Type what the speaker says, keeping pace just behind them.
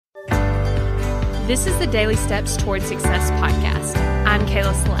This is the Daily Steps Toward Success podcast. I'm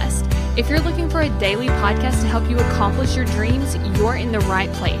Kayla Celeste. If you're looking for a daily podcast to help you accomplish your dreams, you're in the right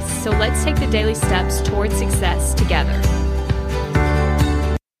place. So let's take the daily steps toward success together.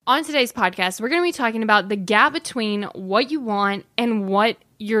 On today's podcast, we're going to be talking about the gap between what you want and what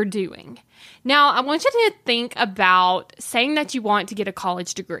you're doing. Now, I want you to think about saying that you want to get a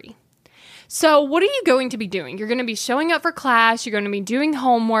college degree. So what are you going to be doing? You're going to be showing up for class. You're going to be doing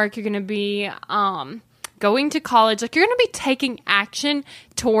homework. You're going to be going to college. Like, you're going to be taking action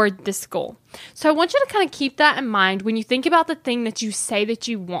toward this goal. So I want you to kind of keep that in mind when you think about the thing that you say that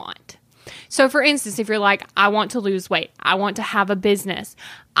you want. So for instance, if you're like, I want to lose weight, I want to have a business,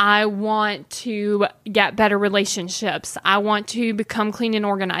 I want to get better relationships, I want to become clean and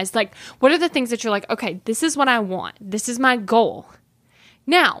organized. Like, what are the things that you're like, okay, this is what I want. This is my goal.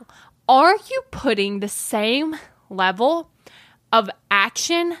 Now, are you putting the same level of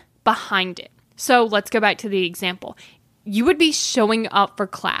action behind it? So let's go back to the example. You would be showing up for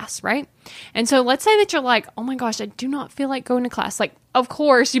class, right? And so let's say that you're like, oh my gosh, I do not feel like going to class. Like, of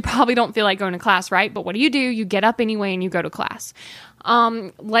course, you probably don't feel like going to class, right? But what do? You get up anyway and you go to class.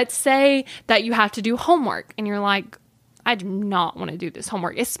 Let's say that you have to do homework and you're like, I do not want to do this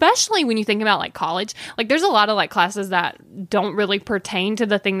homework, especially when you think about like college. Like, there's a lot of like classes that don't really pertain to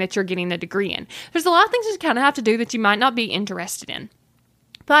the thing that you're getting the degree in. There's a lot of things you kind of have to do that you might not be interested in.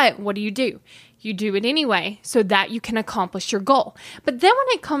 But what do? You do it anyway so that you can accomplish your goal. But then when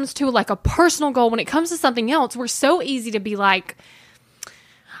it comes to like a personal goal, when it comes to something else, we're so easy to be like,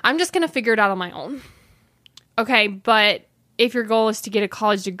 I'm just going to figure it out on my own. Okay, but if your goal is to get a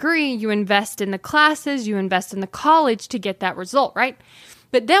college degree, you invest in the classes, you invest in the college to get that result, right?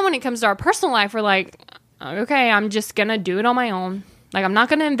 But then when it comes to our personal life, we're like, okay, I'm just going to do it on my own. Like, I'm not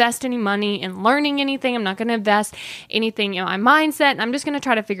going to invest any money in learning anything. I'm not going to invest anything in my mindset. I'm just going to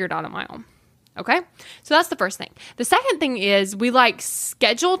try to figure it out on my own. Okay? So that's the first thing. The second thing is we like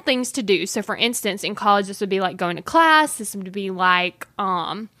schedule things to do. So for instance, in college, this would be like going to class. This would be like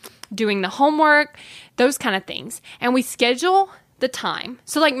doing the homework, those kind of things. And we schedule the time.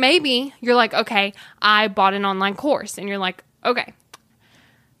 So like maybe you're like, okay, I bought an online course. And you're like, okay.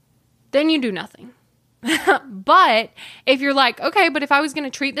 Then you do nothing. But if you're like, okay, but if I was going to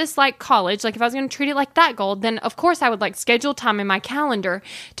treat this like college, like if I was going to treat it like that goal, then of course I would like schedule time in my calendar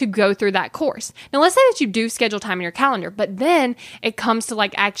to go through that course. Now let's say that you do schedule time in your calendar, but then it comes to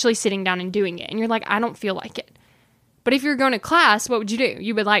like actually sitting down and doing it. And you're like, I don't feel like it. But if you're going to class, what would you do?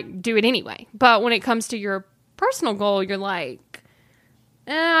 You would like do it anyway. But when it comes to your personal goal, you're like,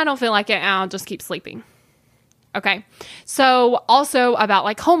 I don't feel like it. I'll just keep sleeping. Okay. So also about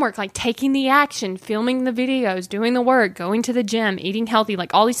like homework, like taking the action, filming the videos, doing the work, going to the gym, eating healthy,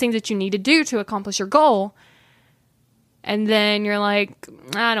 like all these things that you need to do to accomplish your goal. And then you're like,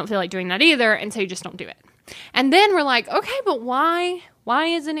 I don't feel like doing that either. And so you just don't do it. And then we're like, okay, but why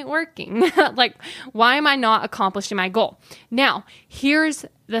isn't it working? Like, why am I not accomplishing my goal? Now, here's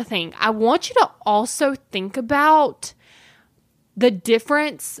the thing. I want you to also think about the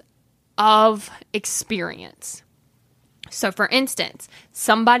difference of experience. So for instance,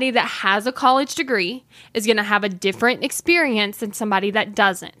 somebody that has a college degree is going to have a different experience than somebody that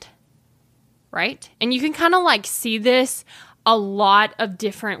doesn't, right? And you can kind of like see this a lot of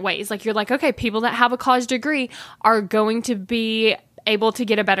different ways. Like, you're like, okay, people that have a college degree are going to be able to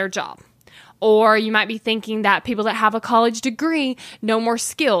get a better job. Or you might be thinking that people that have a college degree know more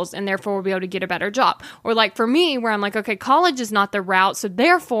skills and therefore will be able to get a better job. Or like for me, where I'm like, okay, college is not the route, so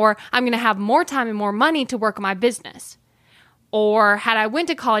therefore I'm going to have more time and more money to work on my business. Or had I went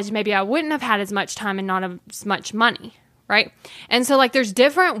to college, maybe I wouldn't have had as much time and not as much money, right? And so like there's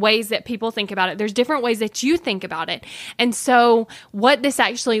different ways that people think about it. There's different ways that you think about it. And so what this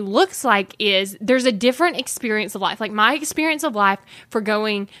actually looks like is there's a different experience of life. Like my experience of life for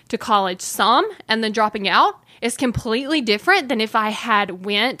going to college some and then dropping out is completely different than if I had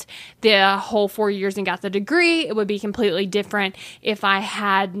went the whole 4 years and got the degree. It would be completely different if I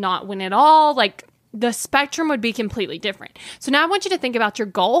had not went at all. Like the spectrum would be completely different. So now I want you to think about your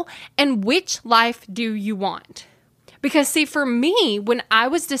goal and which life do you want? Because see, for me, when I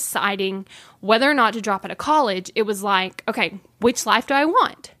was deciding whether or not to drop out of college, it was like, okay, which life do I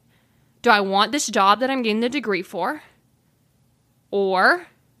want? Do I want this job that I'm getting the degree for? Or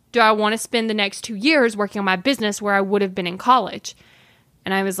do I want to spend the next 2 years working on my business where I would have been in college?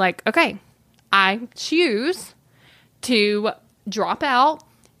 And I was like, okay, I choose to drop out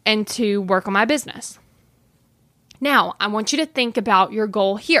and to work on my business. Now, I want you to think about your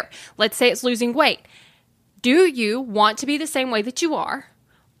goal here. Let's say it's losing weight. Do you want to be the same way that you are?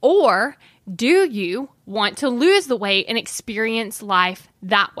 Or do you want to lose the weight and experience life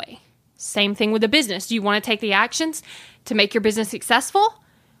that way? Same thing with a business. Do you want to take the actions to make your business successful?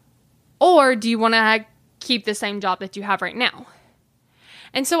 Or do you want to keep the same job that you have right now?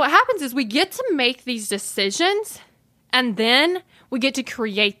 And so what happens is we get to make these decisions and then we get to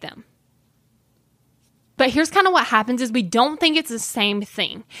create them. But here's kind of what happens is we don't think it's the same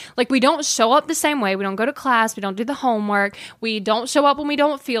thing. Like we don't show up the same way. We don't go to class. We don't do the homework. We don't show up when we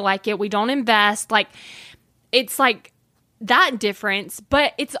don't feel like it. We don't invest. Like it's like that difference,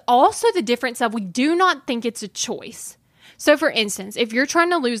 but it's also the difference of we do not think it's a choice. So for instance, if you're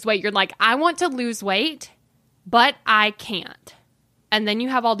trying to lose weight, you're like, I want to lose weight, but I can't. And then you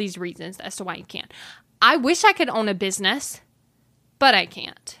have all these reasons as to why you can't. I wish I could own a business, but I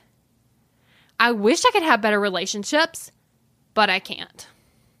can't. I wish I could have better relationships, but I can't.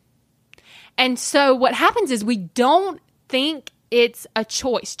 And so what happens is we don't think it's a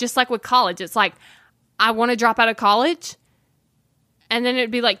choice. Just like with college, it's like, I want to drop out of college. And then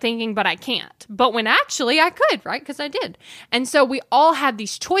it'd be like thinking, but I can't. But when actually I could, right? Because I did. And so we all have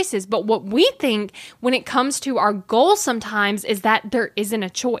these choices. But what we think when it comes to our goals sometimes is that there isn't a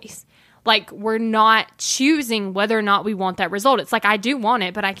choice. Like we're not choosing whether or not we want that result. It's like, I do want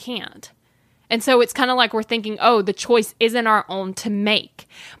it, but I can't. And so it's kind of like we're thinking, oh, the choice isn't our own to make.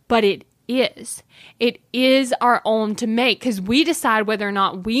 But it is. It is our own to make because we decide whether or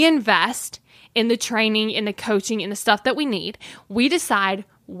not we invest in the training, in the coaching, in the stuff that we need. We decide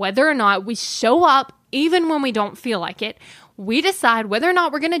whether or not we show up even when we don't feel like it. We decide whether or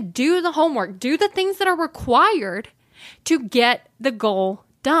not we're going to do the homework, do the things that are required to get the goal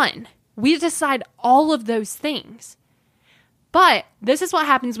done. We decide all of those things. But this is what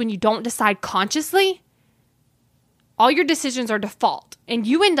happens when you don't decide consciously. All your decisions are default, and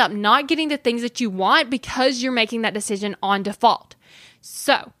you end up not getting the things that you want because you're making that decision on default.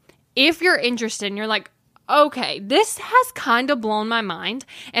 So if you're interested and you're like, okay, this has kind of blown my mind,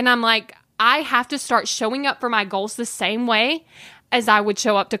 and I'm like, I have to start showing up for my goals the same way as I would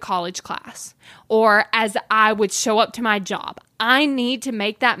show up to college class or as I would show up to my job. I need to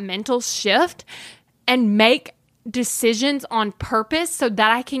make that mental shift and make decisions on purpose so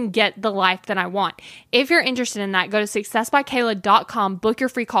that I can get the life that I want. If you're interested in that, go to successbykayla.com, book your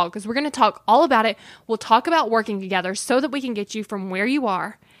free call because we're going to talk all about it. We'll talk about working together so that we can get you from where you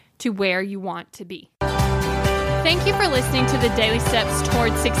are to where you want to be. Thank you for listening to the Daily Steps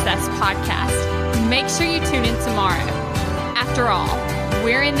Towards Success podcast. Make sure you tune in tomorrow. After all,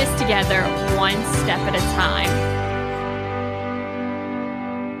 we're in this together, one step at a time.